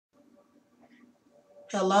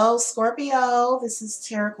Hello, Scorpio. This is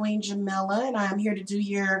Tarot Queen Jamila, and I'm here to do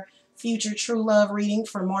your future true love reading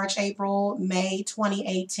for March, April, May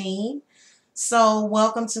 2018. So,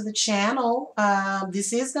 welcome to the channel.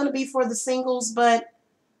 This is going to be for the singles, but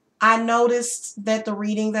I noticed that the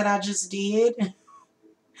reading that I just did,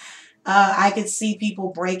 I could see people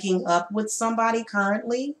breaking up with somebody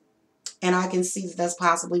currently, and I can see that that's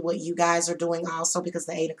possibly what you guys are doing also because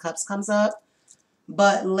the Eight of Cups comes up.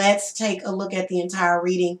 But let's take a look at the entire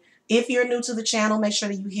reading. If you're new to the channel, make sure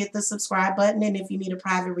that you hit the subscribe button. And if you need a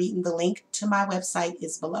private reading, the link to my website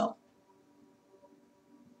is below.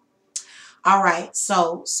 All right,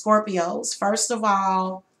 so Scorpios, first of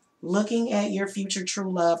all, looking at your future true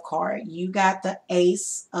love card, you got the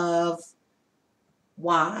Ace of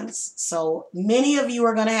Wands. So many of you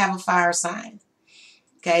are going to have a fire sign.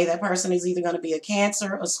 Okay, that person is either going to be a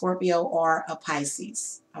Cancer, a Scorpio, or a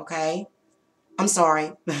Pisces. Okay. I'm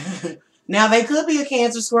sorry. Now, they could be a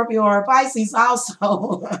Cancer, Scorpio, or a Pisces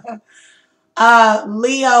also.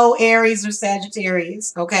 Leo, Aries, or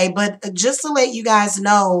Sagittarius. Okay, but just to let you guys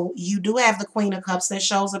know, you do have the Queen of Cups that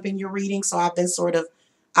shows up in your reading. So I've been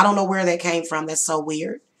I don't know where that came from. That's so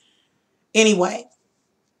weird. Anyway,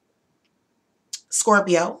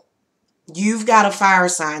 Scorpio, you've got a fire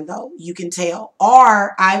sign though. You can tell.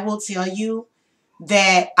 Or I will tell you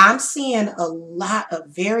that I'm seeing a lot of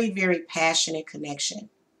very, very passionate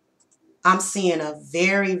connection. I'm seeing a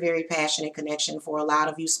very, very passionate connection for a lot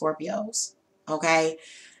of you Scorpios. Okay.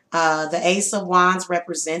 The Ace of Wands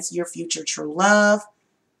represents your future true love.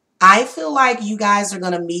 I feel like you guys are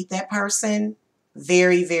going to meet that person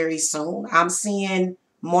very, very soon. I'm seeing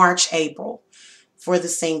March, April for the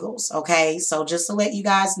singles. Okay. So just to let you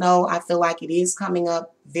guys know, I feel like it is coming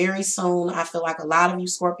up very soon. I feel like a lot of you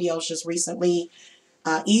Scorpios just recently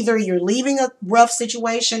either you're leaving a rough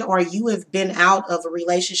situation or you have been out of a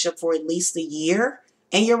relationship for at least a year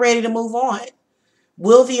and you're ready to move on.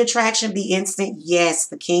 Will the attraction be instant? Yes.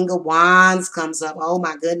 The King of Wands comes up. Oh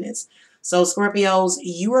my goodness. So Scorpios,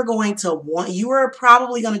 you are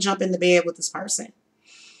probably going to jump in the bed with this person.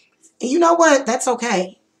 And you know what? That's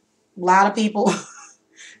okay. A lot of people,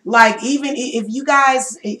 like even if you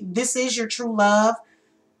guys, this is your true love,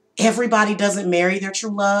 everybody doesn't marry their true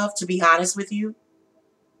love, to be honest with you.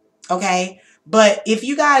 Okay. But if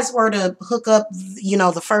you guys were to hook up,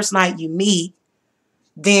 the first night you meet,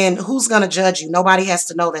 then who's going to judge you? Nobody has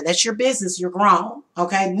to know that. That's your business. You're grown.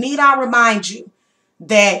 Okay. Need I remind you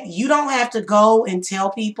that you don't have to go and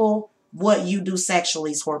tell people what you do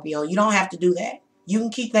sexually, Scorpio. You don't have to do that. You can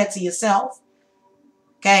keep that to yourself.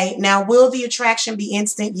 Okay. Now, will the attraction be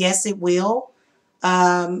instant? Yes, it will.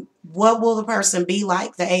 What will the person be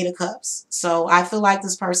like? The Eight of Cups. So I feel like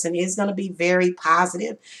this person is going to be very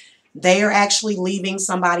positive. They are actually leaving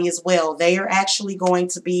somebody as well. They are actually going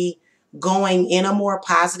to be going in a more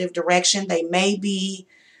positive direction. They may be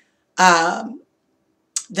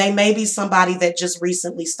somebody that just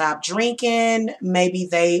recently stopped drinking. Maybe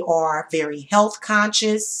they are very health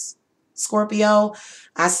conscious, Scorpio.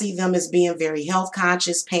 I see them as being very health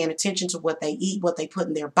conscious, paying attention to what they eat, what they put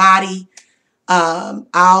in their body. I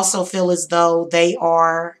also feel as though they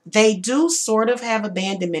do sort of have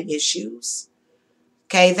abandonment issues.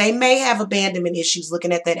 Okay, they may have abandonment issues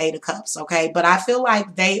looking at that Eight of Cups, okay? But I feel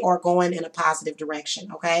like they are going in a positive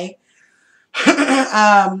direction, okay?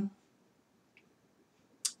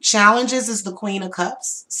 Challenges is the Queen of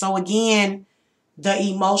Cups. So again, the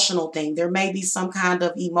emotional thing. There may be some kind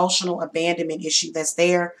of emotional abandonment issue that's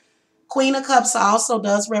there. Queen of Cups also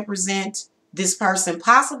does represent this person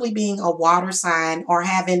possibly being a water sign or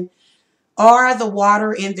the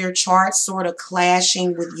water in their chart sort of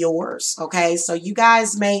clashing with yours. Okay, so you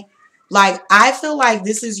guys may, I feel like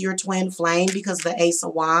this is your twin flame because the Ace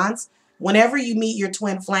of Wands. Whenever you meet your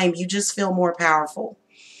twin flame, you just feel more powerful.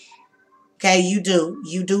 Okay, you do.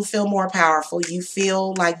 You do feel more powerful. You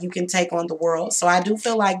feel like you can take on the world. So I do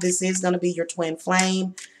feel like this is going to be your twin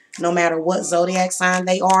flame, no matter what zodiac sign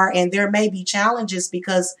they are. And there may be challenges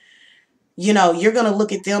because you're going to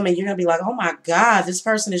look at them and you're going to be like, oh my God, this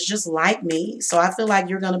person is just like me. So I feel like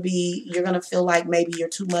you're going to feel like maybe you're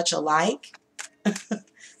too much alike,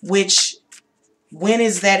 which when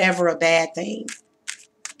is that ever a bad thing?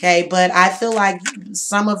 Okay. But I feel like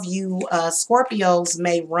some of you Scorpios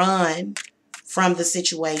may run from the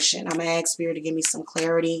situation. I'm going to ask Spirit to give me some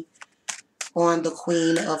clarity on the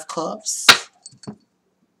Queen of Cups.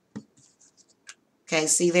 Okay.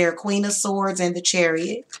 See there, Queen of Swords and the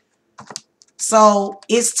Chariot. So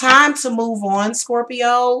it's time to move on,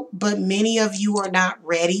 Scorpio, but many of you are not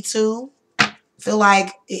ready to. Feel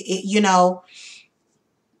like,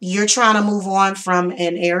 you're trying to move on from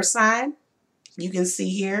an air sign. You can see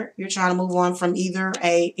here, you're trying to move on from either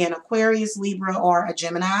an Aquarius, Libra, or a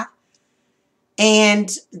Gemini. And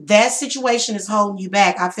that situation is holding you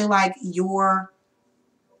back. I feel like your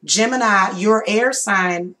Gemini, your air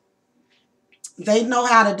sign, they know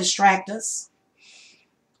how to distract us.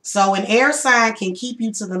 So an air sign can keep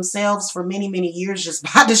you to themselves for many, many years just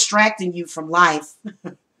by distracting you from life.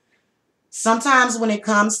 Sometimes when it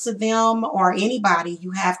comes to them or anybody,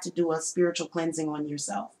 you have to do a spiritual cleansing on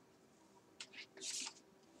yourself.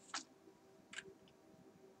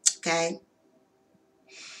 Okay.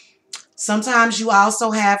 Sometimes you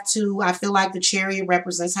also have to, I feel like the Chariot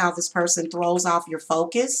represents how this person throws off your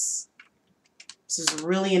focus. This is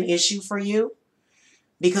really an issue for you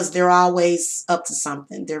because they're always up to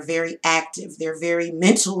something. They're very active. They're very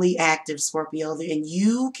mentally active, Scorpio, and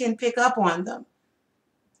you can pick up on them.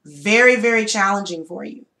 Very, very challenging for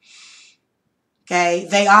you. Okay,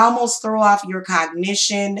 they almost throw off your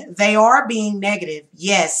cognition. They are being negative.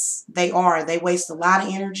 Yes, they are. They waste a lot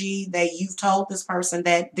of energy. You've told this person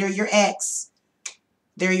that they're your ex.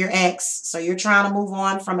 They're your ex. So you're trying to move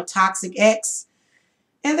on from a toxic ex,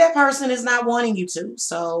 and that person is not wanting you to.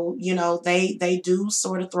 So, you know, they do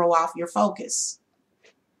sort of throw off your focus.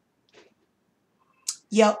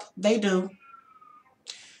 Yep, they do.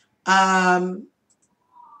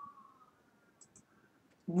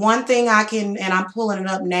 One thing I can, and I'm pulling it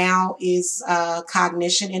up now, is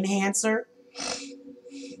cognition enhancer.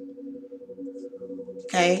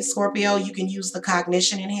 Okay, Scorpio, you can use the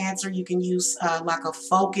cognition enhancer. You can use like a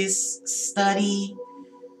focus study,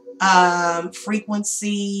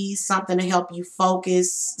 frequency, something to help you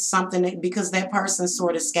focus, because that person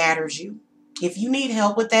sort of scatters you. If you need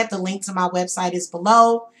help with that, the link to my website is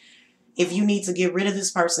below. If you need to get rid of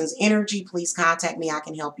this person's energy, please contact me. I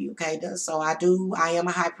can help you. Okay, so I am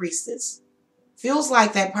a high priestess. Feels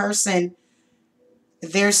like that person,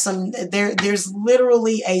 there's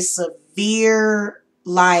literally a severe,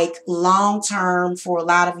 like, long term for a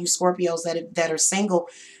lot of you Scorpios that are single.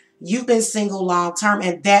 You've been single long term,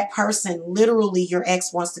 and that person, literally your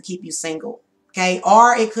ex, wants to keep you single. Okay,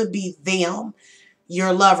 or it could be them,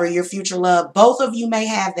 your lover, your future love. Both of you may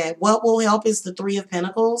have that. What will help is the Three of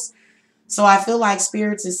Pentacles. So I feel like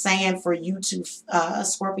Spirits is saying for you to,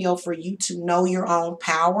 Scorpio, for you to know your own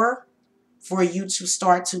power, for you to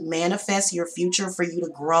start to manifest your future, for you to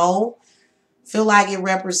grow. Feel like it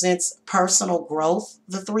represents personal growth.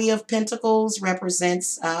 The Three of Pentacles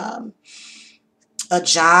represents a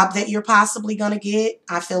job that you're possibly going to get.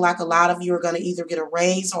 I feel like a lot of you are going to either get a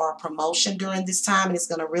raise or a promotion during this time, and it's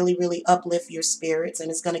going to really, really uplift your spirits, and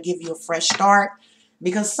it's going to give you a fresh start,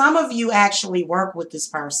 because some of you actually work with this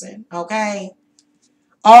person, okay?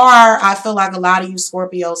 Or I feel like a lot of you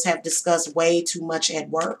Scorpios have discussed way too much at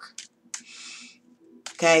work.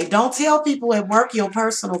 Okay, don't tell people at work your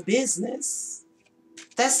personal business.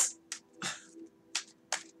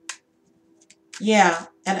 Yeah,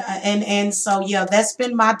 and so yeah, that's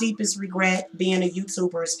been my deepest regret being a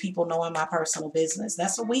YouTuber, is people knowing my personal business.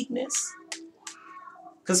 That's a weakness,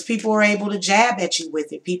 because people are able to jab at you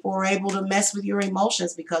with it. People are able to mess with your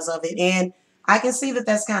emotions because of it, and I can see that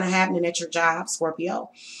that's kind of happening at your job,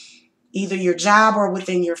 Scorpio. Either your job or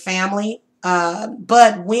within your family.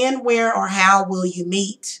 But when, where, or how will you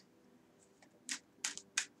meet?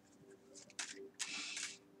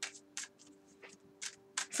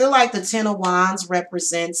 I feel like the Ten of Wands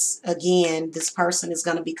represents, again, this person is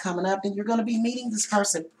going to be coming up, and you're going to be meeting this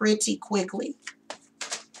person pretty quickly.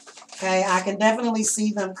 Okay, I can definitely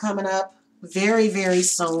see them coming up very, very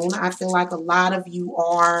soon. I feel like a lot of you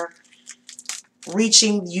are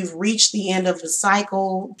you've reached the end of the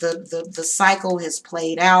cycle. The cycle has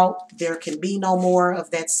played out. There can be no more of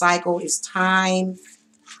that cycle. It's time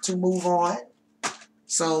to move on.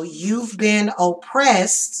 So you've been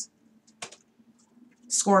oppressed,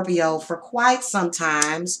 Scorpio, for quite some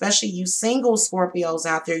time, especially you single Scorpios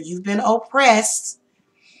out there. You've been oppressed.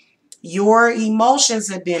 Your emotions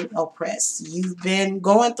have been oppressed. You've been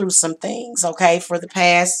going through some things, okay, for the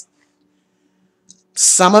past,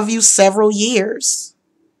 some of you, several years.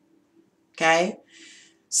 Okay,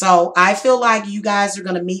 so I feel like you guys are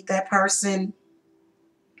going to meet that person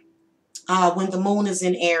when the moon is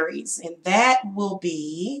in Aries, and that will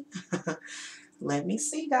be, let me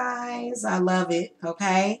see, guys. I love it.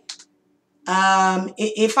 Okay.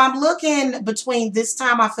 If I'm looking between this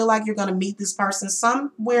time, I feel like you're going to meet this person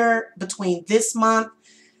somewhere between this month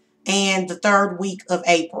and the third week of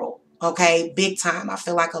April. Okay. Big time. I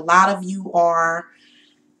feel like a lot of you are,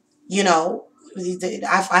 you know,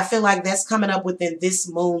 I feel like that's coming up within this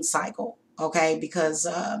moon cycle. Okay. Because,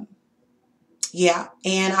 yeah.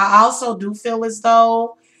 And I also do feel as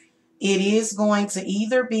though it is going to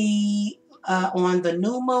either be on the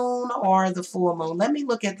new moon or the full moon. Let me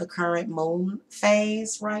look at the current moon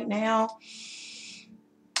phase right now.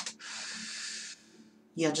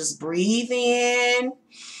 Yeah, just breathe in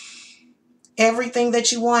everything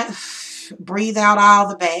that you want. Breathe out all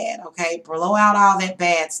the bad, okay? Blow out all that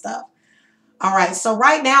bad stuff. All right, so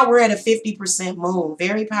right now we're at a 50% moon.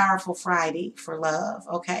 Very powerful Friday for love,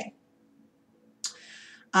 okay?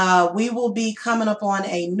 We will be coming up on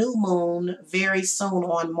a new moon very soon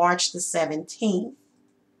on March the 17th.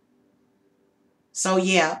 So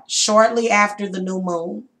yeah, shortly after the new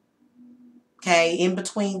moon, okay, in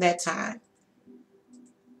between that time.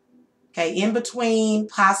 Okay, in between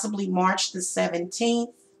possibly March the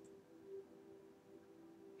 17th.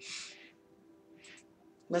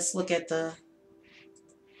 Let's look at the,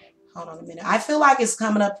 hold on a minute. I feel like it's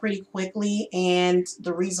coming up pretty quickly, and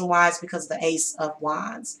the reason why is because the Ace of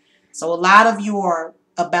Wands. So a lot of you are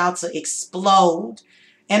about to explode.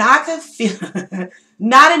 And I could feel,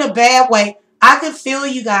 not in a bad way, I could feel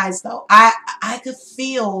you guys though. I could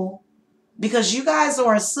feel, because you guys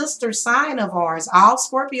are a sister sign of ours. All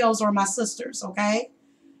Scorpios are my sisters, okay?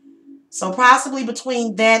 So possibly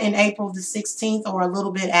between that and April the 16th or a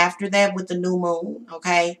little bit after that with the new moon,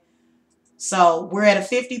 okay? So we're at a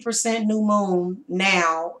 50% new moon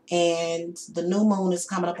now, and the new moon is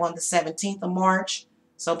coming up on the 17th of March.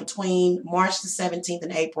 So between March the 17th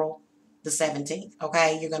and April the 17th,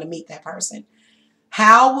 okay, you're going to meet that person.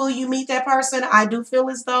 How will you meet that person? I do feel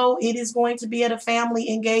as though it is going to be at a family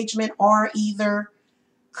engagement, or either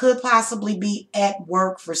could possibly be at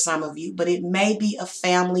work for some of you, but it may be a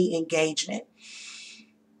family engagement.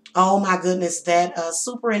 Oh my goodness, that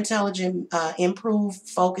super intelligent, improved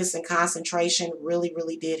focus and concentration really,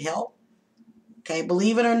 really did help. Okay,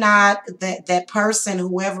 believe it or not, that person,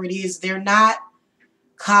 whoever it is, they're not,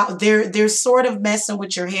 they're sort of messing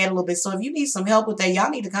with your head a little bit. So if you need some help with that, y'all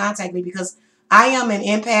need to contact me, because I am an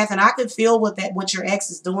empath and I could feel what your ex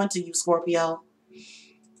is doing to you, Scorpio.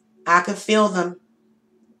 I could feel them.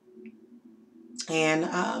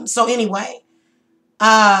 And so anyway,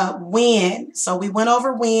 when. So we went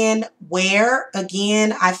over when, where.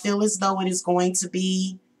 Again, I feel as though it is going to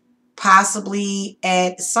be possibly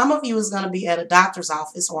at, some of you is going to be at a doctor's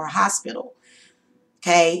office or a hospital.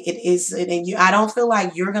 Okay, it is, and you, I don't feel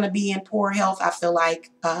like you're going to be in poor health. I feel like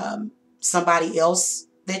somebody else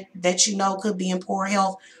that you know could be in poor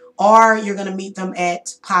health, or you're going to meet them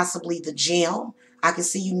at possibly the gym. I can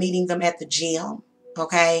see you meeting them at the gym.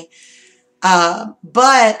 Okay.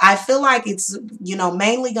 But I feel like it's, you know,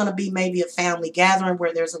 mainly going to be maybe a family gathering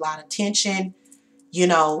where there's a lot of tension, you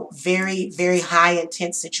know, very, very high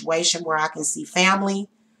intense situation where I can see family.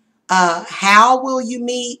 How will you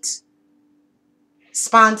meet?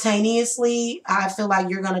 Spontaneously. I feel like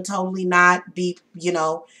you're going to totally not be, you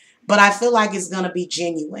know, but I feel like it's going to be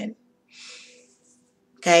genuine.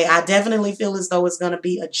 Okay, I definitely feel as though it's going to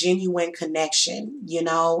be a genuine connection, you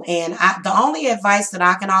know, and the only advice that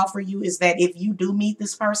I can offer you is that if you do meet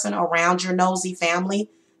this person around your nosy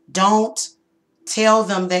family, don't tell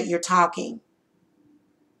them that you're talking.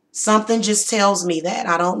 Something just tells me that.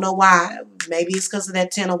 I don't know why. Maybe it's because of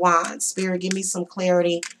that Ten of Wands. Spirit, give me some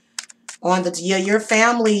clarity on the, yeah, your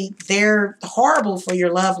family, they're horrible for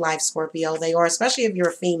your love life, Scorpio. They are, especially if you're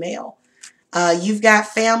a female. You've got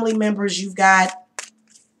family members, you've got,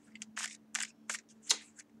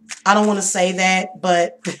 I don't want to say that,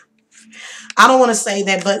 but I don't want to say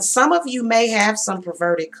that, but some of you may have some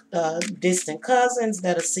perverted distant cousins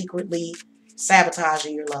that are secretly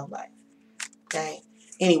sabotaging your love life. Okay.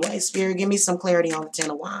 Anyway, Spirit, give me some clarity on the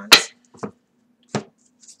Ten of Wands.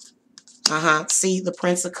 See the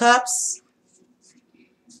Prince of Cups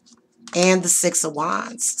and the Six of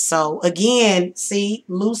Wands. So again, see,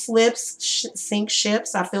 loose lips sink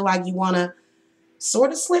ships. I feel like you want to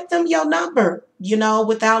sort of slip them your number, you know,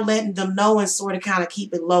 without letting them know, and sort of kind of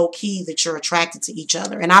keep it low key that you're attracted to each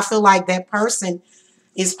other. And I feel like that person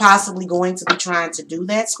is possibly going to be trying to do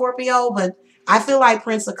that, Scorpio. But I feel like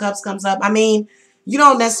Prince of Cups comes up. I mean, you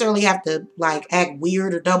don't necessarily have to like act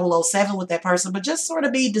weird or 007 with that person, but just sort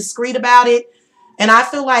of be discreet about it. And I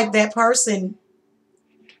feel like that person,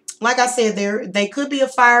 like I said, they could be a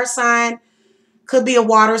fire sign, could be a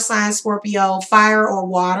water sign, Scorpio, fire or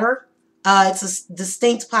water. It's a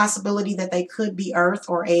distinct possibility that they could be earth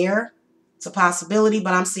or air. It's a possibility,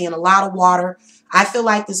 but I'm seeing a lot of water. I feel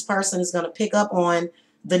like this person is going to pick up on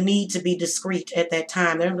the need to be discreet at that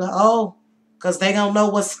time. They're like, oh, because they don't know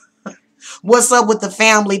what's up with the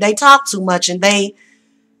family. They talk too much, and they,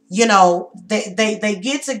 you know, they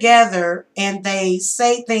get together and they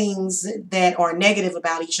say things that are negative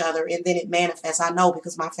about each other, and then it manifests. I know,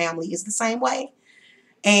 because my family is the same way.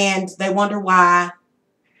 And they wonder why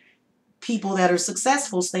people that are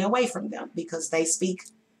successful, stay away from them because they speak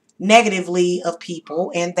negatively of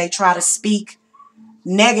people and they try to speak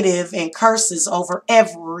negative and curses over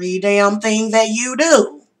every damn thing that you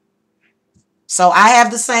do. So I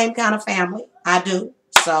have the same kind of family. I do.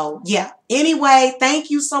 So yeah. Anyway, thank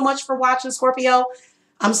you so much for watching, Scorpio.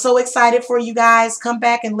 I'm so excited for you guys. Come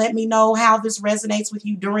back and let me know how this resonates with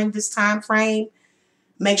you during this time frame.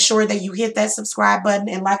 Make sure that you hit that subscribe button.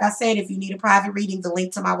 And like I said, if you need a private reading, the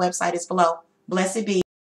link to my website is below. Blessed be.